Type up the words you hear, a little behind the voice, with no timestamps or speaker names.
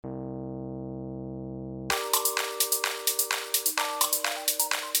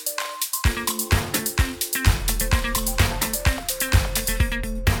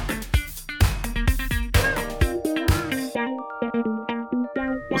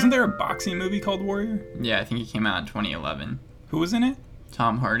Wasn't there a boxing movie called Warrior? Yeah, I think it came out in 2011. Who was in it?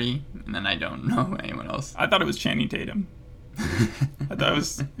 Tom Hardy, and then I don't know anyone else. I thought it was Channing Tatum. I thought it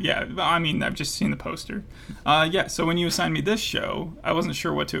was, yeah, I mean, I've just seen the poster. Yeah, so when you assigned me this show, I wasn't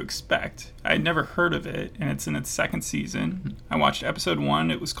sure what to expect. I had never heard of it, and it's in its second season. I watched episode 1.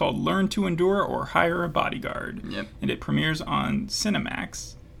 It was called Learn to Endure or Hire a Bodyguard. Yep. And it premieres on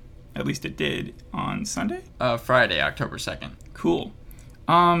Cinemax. At least it did on Sunday? Friday, October 2nd. Cool.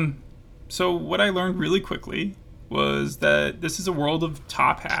 So what I learned really quickly was that this is a world of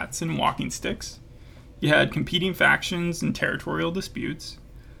top hats and walking sticks. You had competing factions and territorial disputes.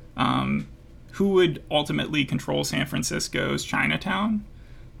 Who would ultimately control San Francisco's Chinatown?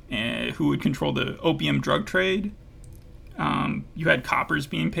 Who would control the opium drug trade? You had coppers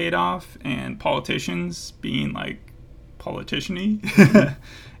being paid off and politicians being like politician-y.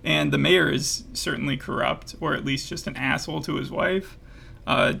 And the mayor is certainly corrupt, or at least just an asshole to his wife.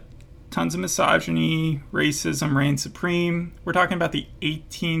 Tons of misogyny, racism reigns supreme. We're talking about the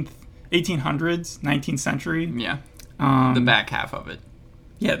 1800s, 19th century. Yeah. The back half of it.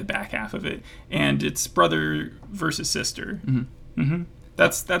 Yeah, the back half of it. And it's brother versus sister. Mm-hmm. Mm-hmm.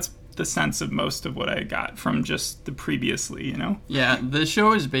 That's the sense of most of what I got from just the previously, you know? Yeah, the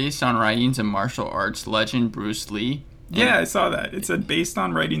show is based on writings of martial arts legend Bruce Lee. Yeah, I saw that. It said based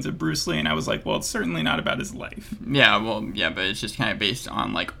on writings of Bruce Lee, and I was like, well, it's certainly not about his life. Yeah, well, yeah, but it's just kind of based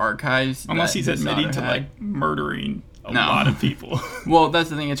on, like, archives. Unless he's admitting to, like, murdering a lot of people. Well, that's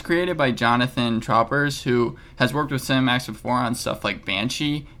the thing. It's created by Jonathan Troppers, who has worked with Cinemax before on stuff like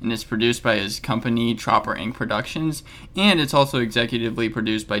Banshee, and it's produced by his company, Tropper Inc. Productions. And it's also executively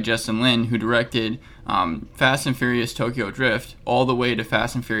produced by Justin Lin, who directed Fast and Furious Tokyo Drift all the way to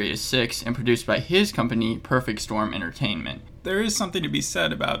Fast and Furious 6, and produced by his company, Perfect Storm Entertainment. There is something to be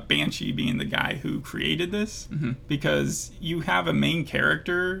said about Banshee being the guy who created this, because you have a main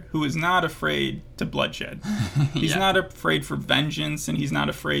character who is not afraid to bloodshed. He's not afraid for vengeance, and he's not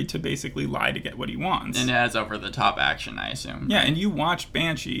afraid to basically lie to get what he wants. And it has over-the-top action, I assume. Yeah, and you watched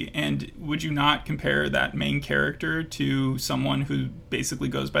Banshee, and would you not compare that main character to someone who basically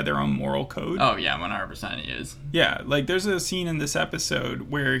goes by their own moral code? Oh, yeah, 100% he is. Yeah, like there's a scene in this episode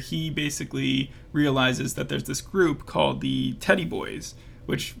where he basically realizes that there's this group called the Teddy Boys,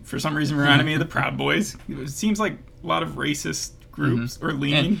 which for some reason reminded me of the Proud Boys. It seems like a lot of racist groups or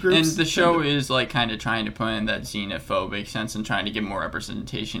leaning groups. And the show is like kind of trying to put in that xenophobic sense and trying to give more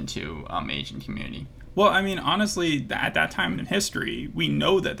representation to Asian community. Well, I mean, honestly, at that time in history, we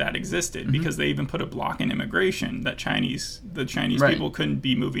know that existed because they even put a block in immigration that the Chinese people couldn't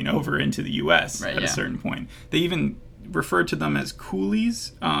be moving over into the U.S. at a certain point. They even referred to them as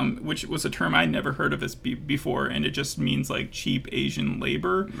coolies, which was a term I'd never heard of before, and it just means like cheap Asian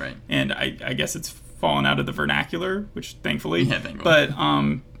labor. Right. And I guess it's fallen out of the vernacular, which thankfully. Yeah, thankfully.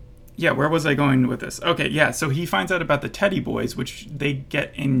 But yeah, where was I going with this? Okay, yeah, so he finds out about the Teddy Boys, which they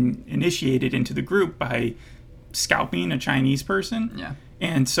get initiated into the group by scalping a Chinese person. Yeah.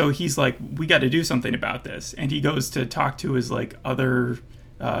 And so he's like, we got to do something about this. And he goes to talk to his like other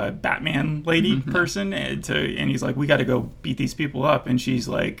Batman lady person, and he's like, we got to go beat these people up. And she's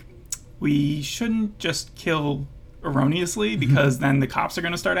like, we shouldn't just kill erroneously because then the cops are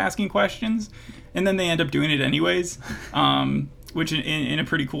going to start asking questions. And then they end up doing it anyways. Which in a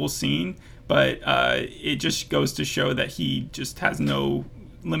pretty cool scene, but it just goes to show that he just has no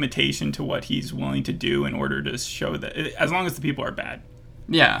limitation to what he's willing to do in order to show that, as long as the people are bad.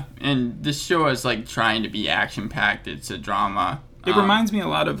 Yeah, and this show is like trying to be action-packed. It's a drama. It reminds me a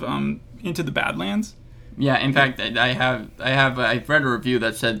lot of Into the Badlands. Yeah, in fact, I've read a review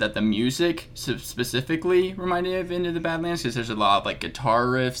that said that the music specifically reminded me of Into the Badlands because there's a lot of like guitar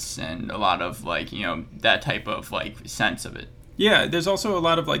riffs and a lot of like, you know, that type of like sense of it. Yeah, there's also a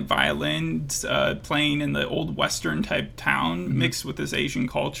lot of like violins playing in the old Western type town mixed with this Asian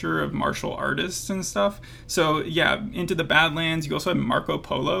culture of martial artists and stuff. So yeah, Into the Badlands. You also have Marco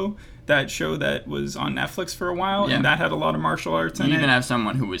Polo, that show that was on Netflix for a while, and that had a lot of martial arts in it. You even have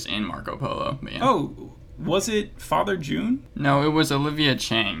someone who was in Marco Polo. Yeah. Oh, was it Father June? No, it was Olivia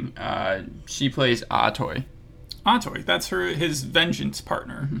Chang. She plays Atoy. Atoy, that's his vengeance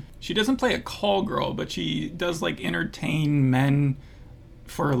partner. She doesn't play a call girl, but she does like entertain men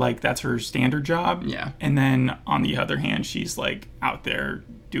for like, that's her standard job. Yeah. And then on the other hand, she's like out there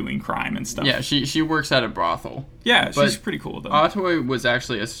doing crime and stuff. Yeah, she works at a brothel. Yeah, she's pretty cool though. Atoy was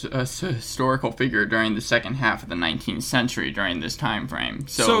actually a historical figure during the second half of the 19th century during this time frame.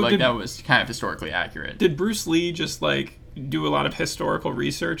 So that was kind of historically accurate. Did Bruce Lee just like do a lot of historical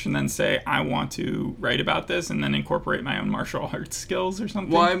research and then say, I want to write about this and then incorporate my own martial arts skills or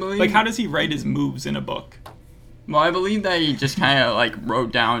something? Well, I believe... Like, how does he write his moves in a book? Well, I believe that he just kind of like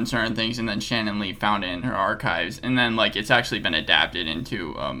wrote down certain things, and then Shannon Lee found it in her archives, and then like it's actually been adapted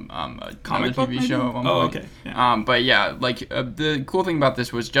into a Comic book, TV maybe? show at one Oh, point. okay. Yeah. But yeah, like the cool thing about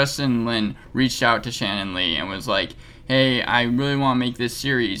this was Justin Lin reached out to Shannon Lee and was like, "Hey, I really want to make this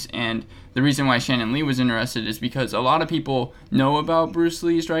series," and the reason why Shannon Lee was interested is because a lot of people know about Bruce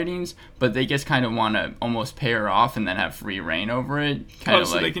Lee's writings, but they just kind of want to almost pay her off and then have free reign over it. Kind of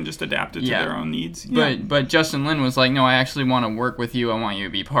So like, they can just adapt it to Yeah. their own needs. Yeah. but Justin Lin was like, no, I actually want to work with you. I want you to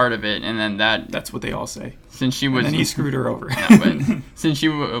be part of it. And then That's what they all say. since she was, And then he screwed her over. but since she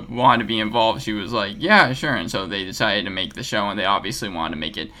wanted to be involved, she was like, yeah, sure. And so they decided to make the show, and they obviously wanted to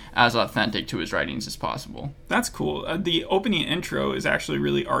make it as authentic to his writings as possible. That's cool. The opening intro is actually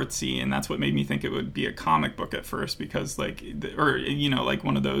really artsy, and that's what made me think it would be a comic book at first, because like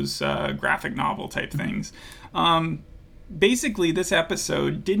one of those graphic novel type things. Basically, this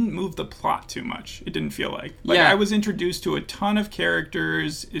episode didn't move the plot too much. It didn't feel like. Yeah. I was introduced to a ton of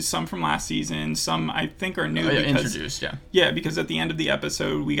characters, some from last season, some I think are new. Because, Introduced, yeah. Yeah, because at the end of the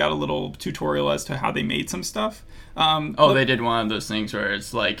episode, we got a little tutorial as to how they made some stuff. They did one of those things where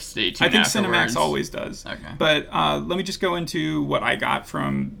it's like, stay tuned I think afterwards. Cinemax always does. Okay. But let me just go into what I got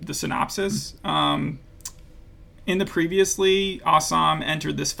from the synopsis. In the previously, Assam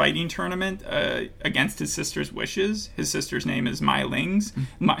entered this fighting tournament against his sister's wishes. His sister's name is Mai Ling.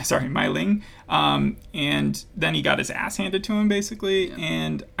 And then he got his ass handed to him, basically. Yeah.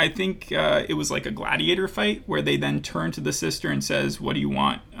 And I think it was like a gladiator fight where they then turn to the sister and says, what do you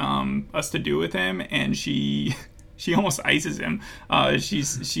want us to do with him? And she almost ices him.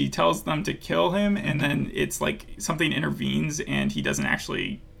 She tells them to kill him, and then it's like something intervenes and he doesn't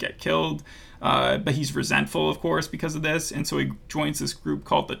actually get killed. But he's resentful, of course, because of this, and so he joins this group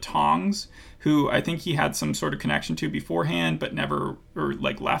called the Tongs, who I think he had some sort of connection to beforehand, but never, or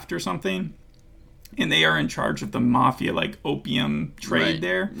like left or something. And they are in charge of the mafia, like opium trade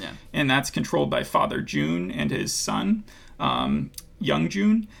there, Yeah. and that's controlled by Father June and his son, Young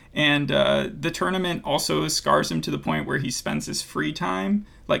June. And the tournament also scars him to the point where he spends his free time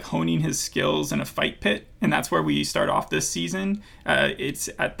like honing his skills in a fight pit, and that's where we start off this season. It's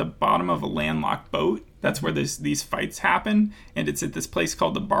at the bottom of a landlocked boat. That's where these fights happen, and it's at this place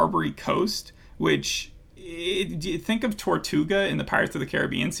called the Barbary Coast, which think of Tortuga in the Pirates of the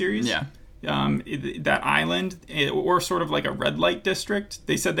Caribbean series. Yeah. That island, or sort of like a red light district.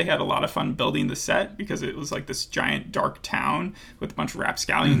 They said they had a lot of fun building the set because it was like this giant dark town with a bunch of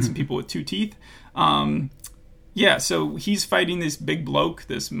rapscallions and people with two teeth. Yeah, so he's fighting this big bloke,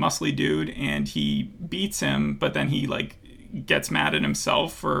 this muscly dude, and he beats him, but then he like gets mad at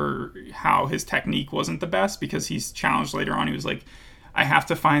himself for how his technique wasn't the best, because he's challenged later on. He was like, I have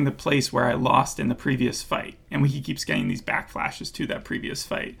to find the place where I lost in the previous fight. And he keeps getting these backflashes to that previous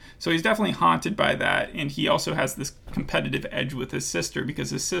fight. So he's definitely haunted by that. And he also has this competitive edge with his sister,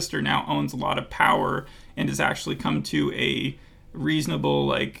 because his sister now owns a lot of power and has actually come to a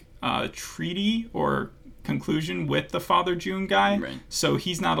reasonable treaty or conclusion with the Father June guy. Right. So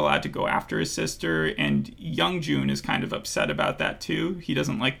he's not allowed to go after his sister. And Young June is kind of upset about that too. He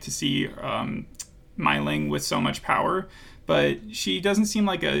doesn't like to see Mai Ling with so much power. But she doesn't seem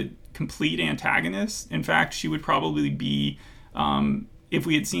like a complete antagonist. In fact, she would probably be, if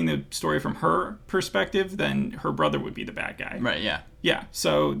we had seen the story from her perspective, then her brother would be the bad guy. Right, yeah. Yeah,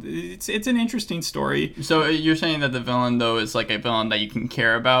 so it's an interesting story. So you're saying that the villain, though, is like a villain that you can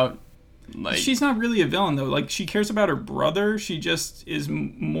care about? Like, she's not really a villain, though. Like, she cares about her brother. She just is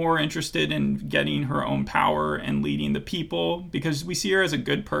more interested in getting her own power and leading the people, because we see her as a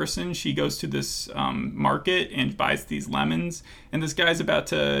good person. She goes to this market and buys these lemons, and this guy's about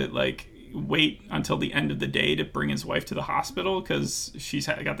to wait until the end of the day to bring his wife to the hospital because she's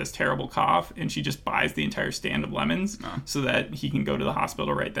got this terrible cough, and she just buys the entire stand of lemons so that he can go to the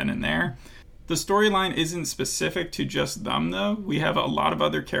hospital right then and there. The storyline isn't specific to just them, though. We have a lot of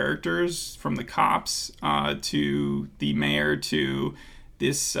other characters, from the cops to the mayor to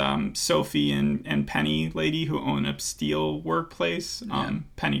this Sophie and Penny lady who own a steel workplace.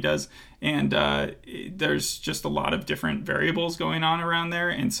 Penny does. And there's just a lot of different variables going on around there.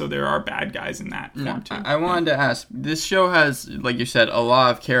 And so there are bad guys in that form, too. I wanted to ask, this show has, like you said, a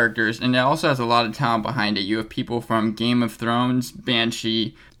lot of characters, and it also has a lot of talent behind it. You have people from Game of Thrones,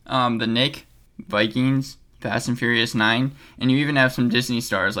 Banshee, The Nick, Vikings, Fast and Furious 9, and you even have some Disney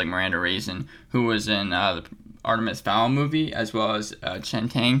stars like Miranda Raisin, who was in the Artemis Fowl movie, as well as Chen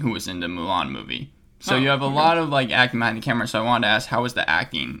Tang, who was in the Mulan movie. So you have a lot of like acting behind the camera. So I wanted to ask, how was the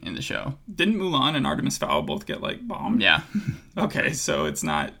acting in the show? Didn't Mulan and Artemis Fowl both get like bombed? Yeah. Okay, so it's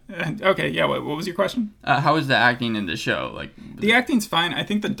not. Okay, yeah. What was your question? How was the acting in the show? Like the acting's fine. I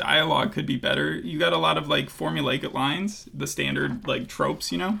think the dialogue could be better. You got a lot of like formulaic lines, the standard like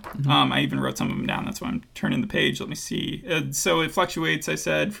tropes. I even wrote some of them down. That's why I'm turning the page. Let me see. So it fluctuates. I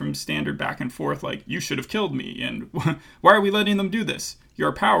said from standard back and forth, like you should have killed me, and why are we letting them do this?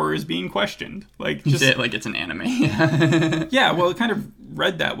 Your power is being questioned. Like just like it's an anime. Yeah, well, it kind of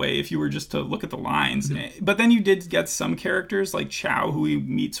read that way if you were just to look at the lines. But then you did get some characters like Chow, who we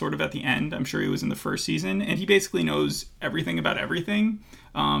meet sort of at the end. I'm sure he was in the first season, and he basically knows everything about everything.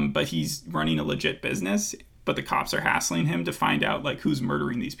 But he's running a legit business. But the cops are hassling him to find out like who's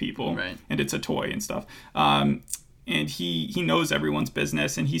murdering these people, right. And it's a toy and stuff. And he knows everyone's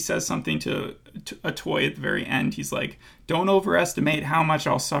business, and he says something to a toy at the very end. He's like, "Don't overestimate how much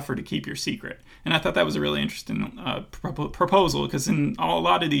I'll suffer to keep your secret." And I thought that was a really interesting proposal, because in a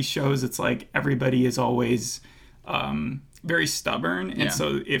lot of these shows, it's like everybody is always very stubborn, and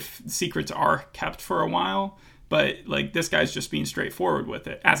so if secrets are kept for a while, but like this guy's just being straightforward with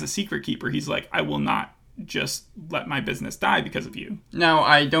it. As a secret keeper, he's like, "I will not just let my business die because of you." Now,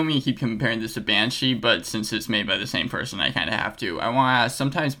 I don't mean to keep comparing this to Banshee, but since it's made by the same person, I kind of have to. I want to ask,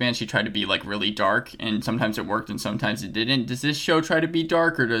 sometimes Banshee tried to be like really dark, and sometimes it worked and sometimes it didn't. Does this show try to be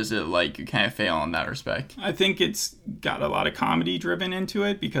dark, or does it like kind of fail in that respect? I think it's got a lot of comedy driven into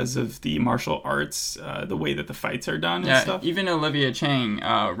it because of the martial arts, the way that the fights are done and stuff. Even Olivia Chang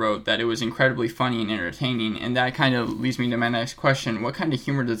wrote that it was incredibly funny and entertaining, and that kind of leads me to my next question. What kind of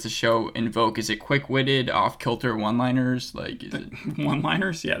humor does the show invoke? Is it quick-witted, off-kilter one-liners? Like, is it...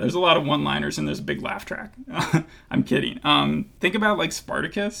 One-liners? Yeah, there's a lot of one-liners and there's a big laugh track. I'm kidding. Think about like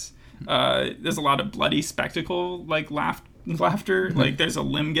Spartacus. There's a lot of bloody spectacle, like laughter. Mm-hmm. Like there's a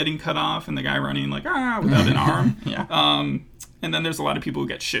limb getting cut off and the guy running like without an arm. Yeah. And then there's a lot of people who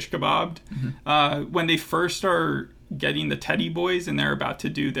get shish kebabbed. Mm-hmm. When they first are getting the Teddy Boys and they're about to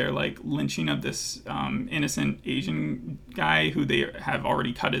do their like lynching of this innocent Asian guy who they have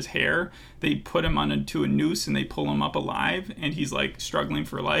already cut his hair, they put him onto a noose and they pull him up alive, and he's like struggling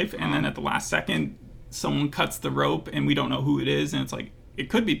for life, and then at the last second someone cuts the rope and we don't know who it is, and it's like, it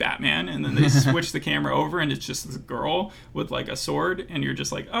could be Batman, and then they switch the camera over and it's just this girl with like a sword, and you're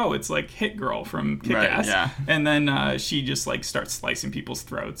just like, oh, it's like Hit Girl from Kick-Ass. Right, yeah. And then she just like starts slicing people's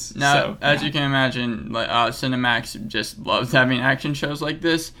throats. Now, as you can imagine, like, Cinemax just loves having action shows like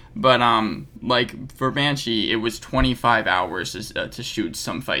this, but like for Banshee, it was 25 hours to shoot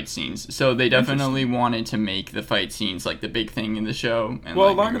some fight scenes, so they definitely wanted to make the fight scenes like the big thing in the show. And, well,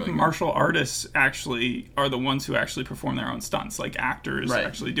 like, a lot really of martial artists actually are the ones who actually perform their own stunts, like actors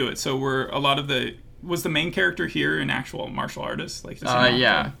actually do it. So was the main character here an actual martial artist? Like,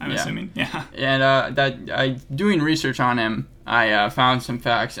 I'm assuming. Yeah. And doing research on him, I found some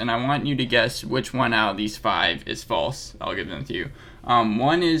facts, and I want you to guess which one out of these 5 is false. I'll give them to you.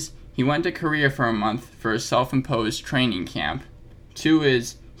 One is he went to Korea for a month for a self-imposed training camp. 2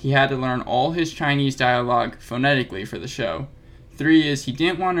 is he had to learn all his Chinese dialogue phonetically for the show. 3 is he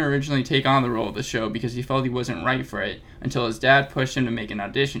didn't want to originally take on the role of the show because he felt he wasn't right for it until his dad pushed him to make an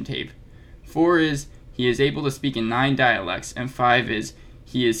audition tape. 4 is he is able to speak in 9 dialects. And 5 is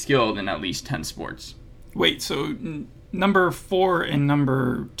he is skilled in at least 10 sports. Wait, so number 4 and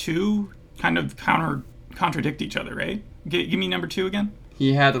number 2 kind of contradict each other, right? Give me number 2 again.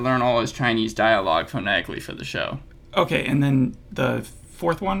 He had to learn all his Chinese dialogue phonetically for the show. Okay, and then the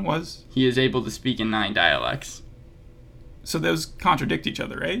 4th one was? He is able to speak in 9 dialects. So those contradict each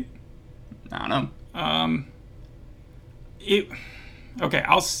other, right? I don't know. Okay,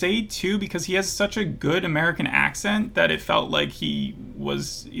 I'll say 2 because he has such a good American accent that it felt like he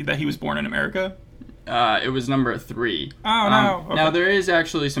was born in America. It was number 3. Oh, no. Okay. Now, there is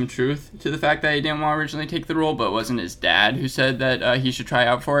actually some truth to the fact that he didn't want to originally take the role, but it wasn't his dad who said that he should try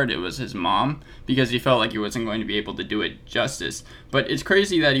out for it. It was his mom, because he felt like he wasn't going to be able to do it justice. But it's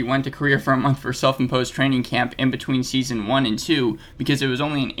crazy that he went to Korea for a month for self-imposed training camp in between season 1 and 2, because it was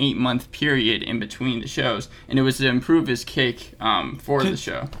only an 8-month period in between the shows, and it was to improve his kick for the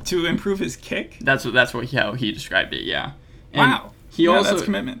show. To improve his kick? That's how he described it, yeah. And wow. He also, that's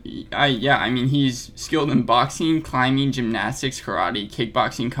commitment. I mean, he's skilled in boxing, climbing, gymnastics, karate,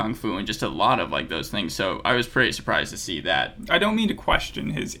 kickboxing, kung fu, and just a lot of like those things. So I was pretty surprised to see that. I don't mean to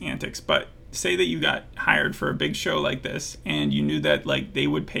question his antics, but say that you got hired for a big show like this, and you knew that like they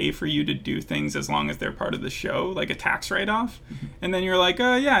would pay for you to do things as long as they're part of the show, like a tax write-off, and then you're like,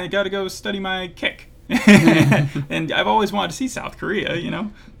 I got to go study my kick. And I've always wanted to see South Korea,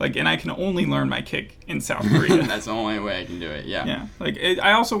 and I can only learn my kick in South Korea. That's the only way I can do it. Yeah. Yeah.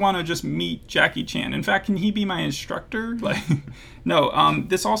 I also want to just meet Jackie Chan. In fact, can he be my instructor? No.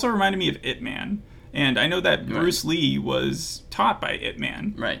 This also reminded me of Ip Man. And I know that Bruce Lee was taught by Ip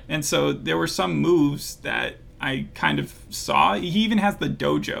Man. Right. And so there were some moves that I kind of saw. He even has the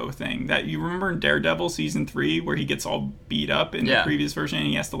dojo thing that you remember in Daredevil season 3 where he gets all beat up in the previous version and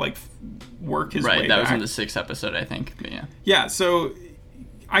he has to work his way back. Right, that was in the 6th episode, I think. But yeah. Yeah, so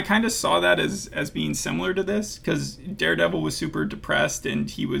I kind of saw that as being similar to this because Daredevil was super depressed and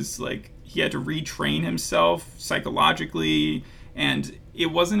he was he had to retrain himself psychologically, and it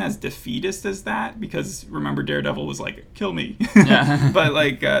wasn't as defeatist as that because remember Daredevil was kill me. Yeah. But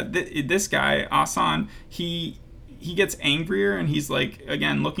this guy Asan, he gets angrier and he's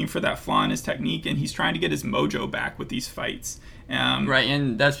again looking for that flaw in his technique, and he's trying to get his mojo back with these fights. Right,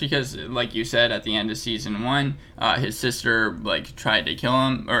 and that's because, like you said, at the end of season 1, his sister tried to kill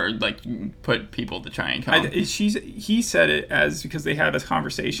him, or put people to try and kill him. He said it as because they had a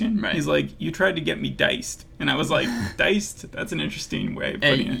conversation. Right. He's like, "You tried to get me diced," and I was like, "Diced? That's an interesting way of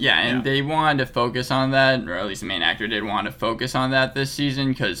putting it." Yeah, and they wanted to focus on that, or at least the main actor did want to focus on that this season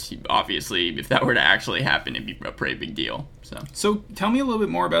because obviously, if that were to actually happen, it'd be a pretty big deal. So tell me a little bit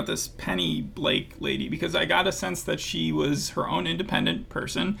more about this Penny Blake lady, because I got a sense that she was her own independent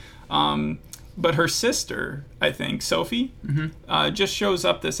person. But her sister, I think, Sophie, just shows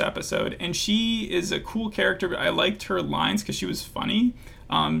up this episode. And she is a cool character. I liked her lines because she was funny.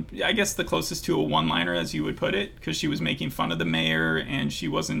 I guess the closest to a one-liner, as you would put it, because she was making fun of the mayor and she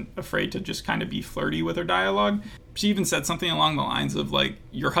wasn't afraid to just kind of be flirty with her dialogue. She even said something along the lines of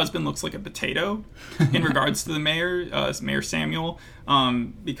your husband looks like a potato in regards to the mayor, Mayor Samuel,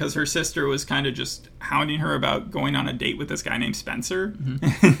 because her sister was kind of just hounding her about going on a date with this guy named Spencer.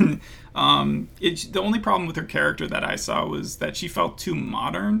 The only problem with her character that I saw was that she felt too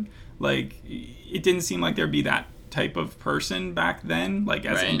modern. It didn't seem like there'd be that type of person back then,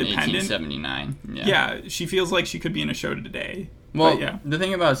 as independent. In 1879. Yeah, she feels like she could be in a show today. Well, the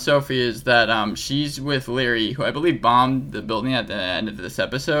thing about Sophie is that she's with Leary, who I believe bombed the building at the end of this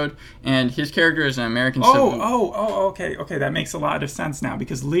episode, and his character is an American civil... Okay, that makes a lot of sense now,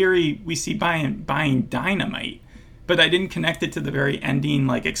 because Leary, we see buying dynamite, but I didn't connect it to the very ending,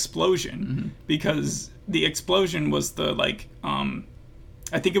 explosion, because the explosion was the,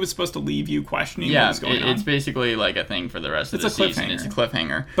 I think it was supposed to leave you questioning what was going on. It's basically a thing for the rest of the season. It's a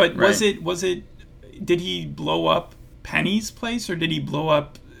cliffhanger. But was it, did he blow up Penny's place, or did he blow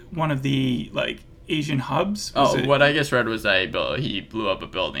up one of the Asian hubs? What I just read was that he blew up a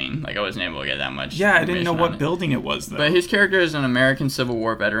building. I wasn't able to get that much. Yeah, I didn't know what building it was, though. But his character is an American Civil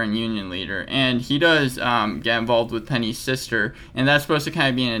War veteran union leader, and he does get involved with Penny's sister, and that's supposed to kind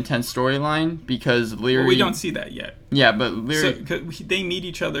of be an intense storyline because Leary... Well, we don't see that yet. Yeah, but Leary... they meet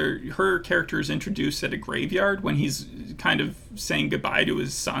each other. Her character is introduced at a graveyard when he's kind of saying goodbye to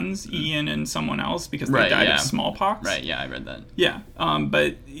his sons, Ian and someone else, because they died of smallpox. Right, yeah, I read that. Yeah,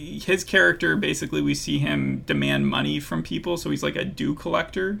 but his character, basically, we see him demand money from people, so he's like a due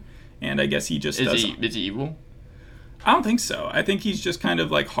collector, and I guess he just Is he evil? I don't think so. I think he's just kind of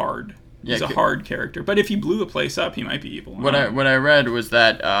hard. He's a hard character. But if he blew a place up, he might be evil. What I read was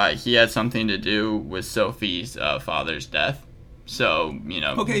that he had something to do with Sophie's father's death. So,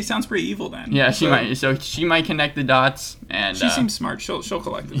 Okay, he sounds pretty evil then. Yeah, she might. So she might connect the dots, and she seems smart. She'll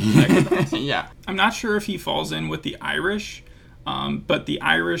collect the dots. Yeah. I'm not sure if he falls in with the Irish. But the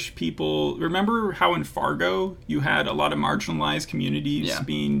Irish people, remember how in Fargo you had a lot of marginalized communities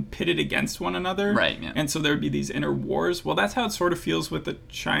being pitted against one another? Right, yeah. And so there would be these inner wars. Well, that's how it sort of feels with the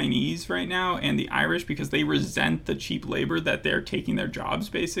Chinese right now and the Irish, because they resent the cheap labor that they're taking their jobs,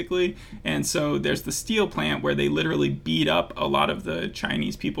 basically. And so there's the steel plant where they literally beat up a lot of the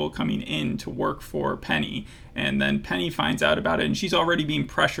Chinese people coming in to work for Penny. And then Penny finds out about it, and she's already being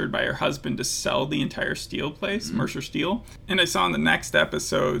pressured by her husband to sell the entire steel place, Mercer Steel. And I saw in the next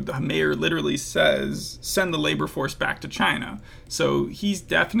episode, the mayor literally says, send the labor force back to China. So he's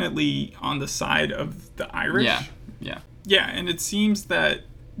definitely on the side of the Irish. Yeah, and it seems that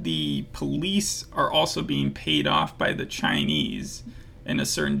the police are also being paid off by the Chinese in a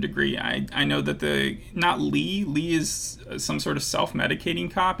certain degree. I know that not Lee is some sort of self-medicating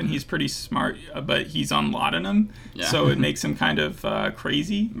cop, and he's pretty smart, but he's on laudanum, so it makes him kind of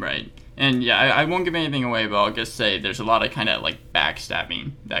crazy. Right. And I won't give anything away, but I'll just say there's a lot of kind of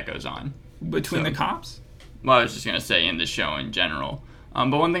backstabbing that goes on. Between the cops? Well, I was just going to say in the show in general.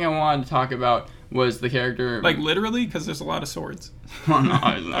 But one thing I wanted to talk about was the character... Like, literally? Because there's a lot of swords. Oh,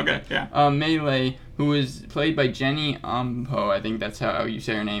 no, okay, yeah. Melee, who was played by Jenny Ampo, I think that's how you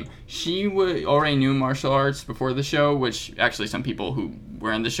say her name. She already knew martial arts before the show, which actually some people who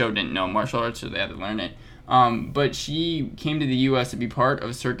were in the show didn't know martial arts, so they had to learn it. But she came to the U.S. to be part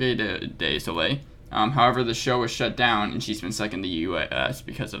of Cirque du Soleil. However, the show was shut down, and she's been stuck in the U.S.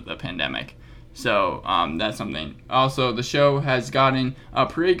 because of the pandemic. So that's something. Also, the show has gotten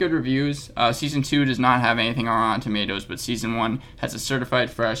pretty good reviews. Season 2 does not have anything on Rotten Tomatoes, but Season 1 has a certified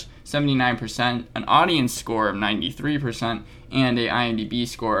fresh 79%, an audience score of 93%, and a IMDb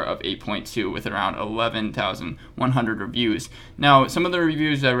score of 8.2 with around 11,100 reviews. Now, some of the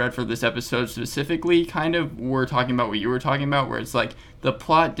reviews I read for this episode specifically kind of were talking about what you were talking about, where it's like the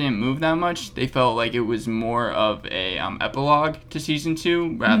plot didn't move that much. They felt like it was more of a epilogue to Season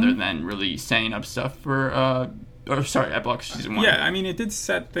 2 rather than really setting up stuff for... epilogue to Season 1. Yeah, I mean, it did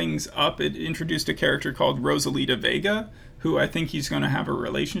set things up. It introduced a character called Rosalita Vega, who I think he's going to have a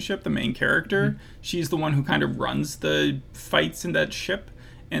relationship, the main character. She's the one who kind of runs the fights in that ship.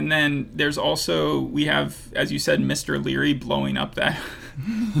 And then there's also, we have, as you said, Mr. Leary blowing up that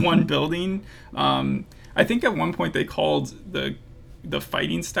one building. I think at one point they called the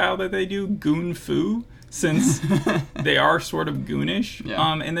fighting style that they do Goon Fu, since they are sort of goonish.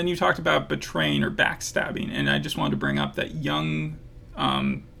 Yeah. And then you talked about betraying or backstabbing, and I just wanted to bring up that young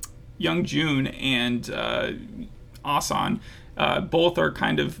June and Asan, both are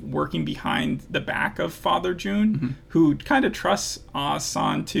kind of working behind the back of Father June, who kind of trusts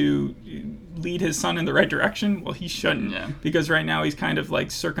Asan to lead his son in the right direction. Well, he shouldn't, because right now he's kind of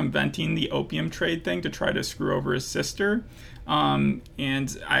like circumventing the opium trade thing to try to screw over his sister. And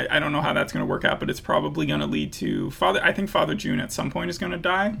I don't know how that's going to work out, but it's probably going to lead to I think Father June at some point is going to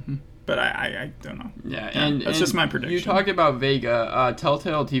die. But I don't know. Yeah, that's just my prediction. You talked about Vega.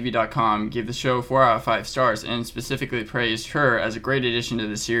 TelltaleTV.com gave the show 4 out of 5 stars and specifically praised her as a great addition to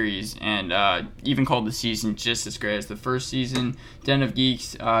the series, and even called the season just as great as the first season. Den of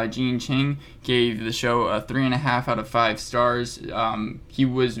Geeks, Gene Ching gave the show a 3.5 out of 5 stars. He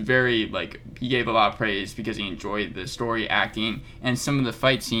was he gave a lot of praise because he enjoyed the story, acting, and some of the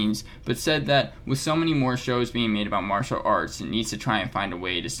fight scenes, but said that with so many more shows being made about martial arts, it needs to try and find a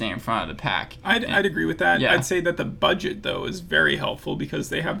way to stay in front of the pack. I'd agree with that. Yeah. I'd say that the budget, though, is very helpful because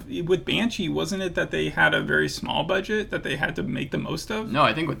they have, with Banshee, wasn't it that they had a very small budget that they had to make the most of? No,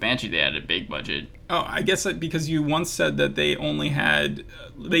 I think with Banshee they had a big budget. Oh, I guess because you once said that they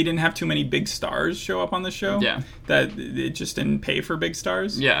didn't have too many big stars show up on the show. Yeah. That it just didn't pay for big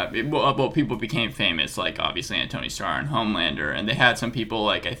stars. Yeah, well, people became famous, like obviously Tony Starr and Homelander, and they had some people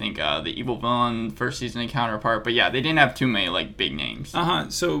like I think the Evil Villain first season counterpart, but yeah, they didn't have too many like big names.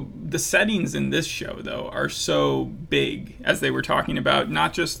 So the settings in this show though are so big, as they were talking about,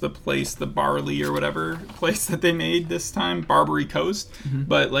 not just the place, the Barley or whatever place that they made this time, Barbary Coast,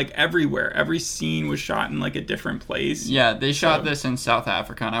 but like everywhere. Every scene was shot in like a different place. Yeah, they shot this in South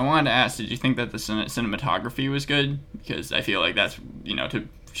Africa, and I wanted to ask, did you think that the cinematography was good? Because I feel like that's, to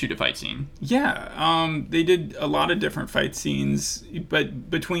shoot a fight scene. Yeah, they did a lot of different fight scenes, but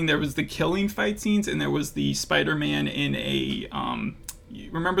there was the killing fight scenes and there was the Spider-Man in a, you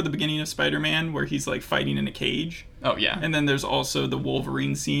remember the beginning of Spider-Man where he's like fighting in a cage? Oh, yeah. And then there's also the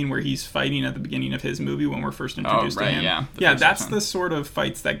Wolverine scene where he's fighting at the beginning of his movie when we're first introduced to him. Yeah, that's the sort of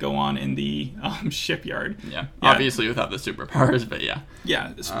fights that go on in the shipyard. Yeah, obviously without the superpowers, but yeah.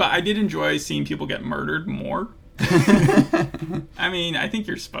 Yeah, but I did enjoy seeing people get murdered more. I mean, I think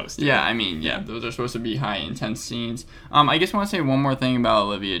you're supposed to. Yeah, those are supposed to be high intense scenes. I just want to say one more thing about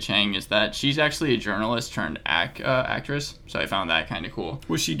Olivia Chang is that she's actually a journalist turned actress, so I found that kind of cool.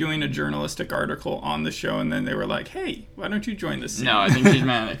 Was she doing a journalistic article on the show and then they were like, hey, why don't you join this scene? No, I think she's been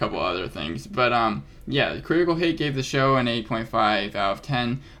in a couple other things, but Critical Hit gave the show an 8.5 out of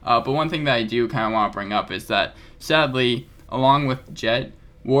 10, but one thing that I do kind of want to bring up is that sadly, along with Jet,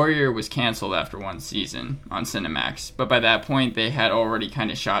 Warrior was canceled after one season on Cinemax, but by that point they had already kind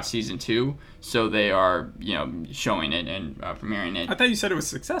of shot season 2, so they are, showing it and premiering it. I thought you said it was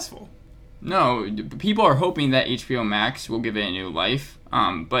successful. No, people are hoping that HBO Max will give it a new life,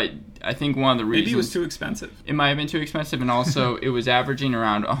 but I think one of the reasons... Maybe it was too expensive. It might have been too expensive, and also it was averaging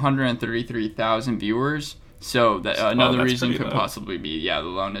around 133,000 viewers. So that another reason could possibly be, the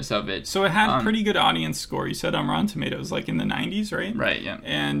lowness of it. So it had a pretty good audience score. You said on Rotten Tomatoes, like in the 90s, right? Right, yeah.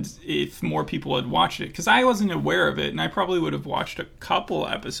 And if more people had watched it, because I wasn't aware of it, and I probably would have watched a couple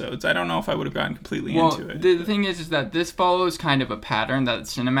episodes. I don't know if I would have gotten completely into it. The thing is that this follows kind of a pattern that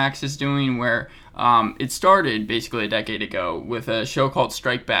Cinemax is doing, where It started basically a decade ago with a show called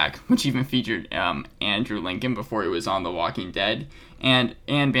Strike Back, which even featured Andrew Lincoln before he was on The Walking Dead, and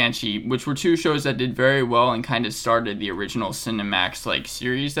Banshee, which were two shows that did very well and kind of started the original Cinemax like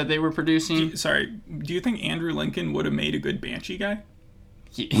series that they were producing. Do you think Andrew Lincoln would have made a good Banshee guy?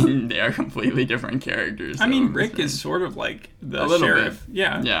 They are completely different characters. I mean, Rick is sort of like the sheriff. Bit.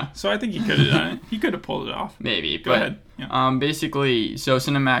 Yeah. So I think he could have done it. He could have pulled it off. Maybe. Go ahead. Yeah. Basically, so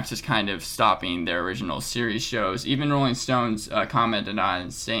Cinemax is kind of stopping their original series shows. Even Rolling Stones commented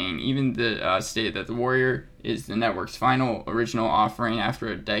on saying, even stated that The Warrior is the network's final original offering after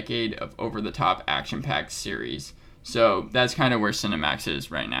a decade of over-the-top action-packed series. So that's kind of where Cinemax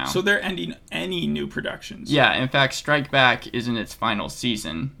is right now. So they're ending any new productions. Yeah, in fact, Strike Back is in its final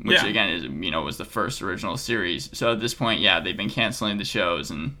season, which again is was the first original series. So at this point, they've been canceling the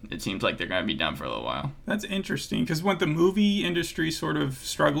shows, and it seems like they're going to be done for a little while. That's interesting because when the movie industry sort of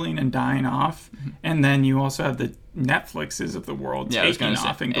struggling and dying off, and then you also have the Netflixes of the world taking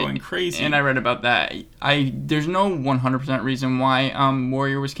off and going crazy. And I read about that. There's no 100% reason why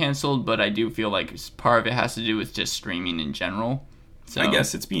Warrior was canceled, but I do feel like part of it has to do with just streaming in general. So I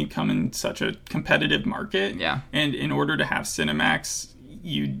guess it's becoming such a competitive market. Yeah. And in order to have Cinemax,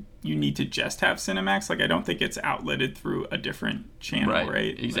 you need to just have Cinemax. Like, I don't think it's outletted through a different channel,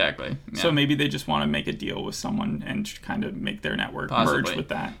 right? Exactly. So maybe they just want to make a deal with someone and kind of make their network merge with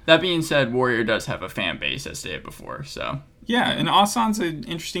that. That being said, Warrior does have a fan base, as stated before, so... Yeah, and Asan's an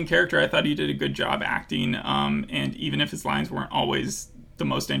interesting character. I thought he did a good job acting, and even if his lines weren't always the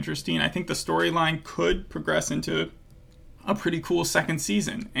most interesting, I think the storyline could progress into a pretty cool second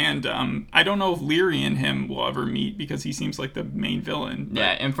season. And I don't know if Leary and him will ever meet because he seems like the main villain.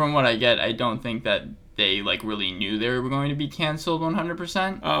 Yeah, and from what I get, I don't think that they really knew they were going to be canceled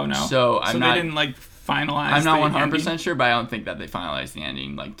 100%. Oh, no. So they didn't finalize I'm not 100% ending? Sure, but I don't think that they finalized the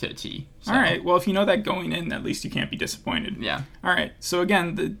ending to a T. So. All right. Well, if you know that going in, at least you can't be disappointed. Yeah. All right. So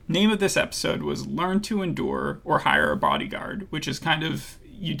again, the name of this episode was Learn to Endure or Hire a Bodyguard, which is kind of...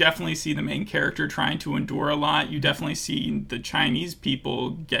 You definitely see the main character trying to endure a lot. You definitely see the Chinese people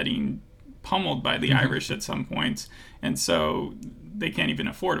getting pummeled by the Irish at some points. And so they can't even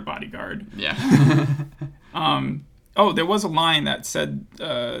afford a bodyguard. Yeah. There was a line that said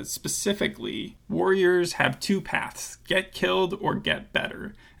specifically, warriors have two paths, get killed or get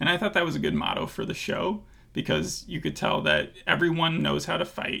better. And I thought that was a good motto for the show because you could tell that everyone knows how to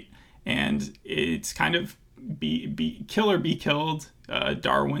fight. And it's kind of be kill or be killed.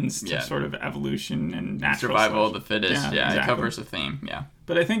 Darwin's sort of evolution and natural survival of the fittest. Yeah, exactly. It covers the theme. Yeah.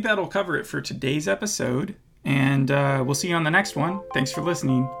 But I think that'll cover it for today's episode. And we'll see you on the next one. Thanks for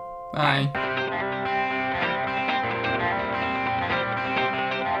listening. Bye.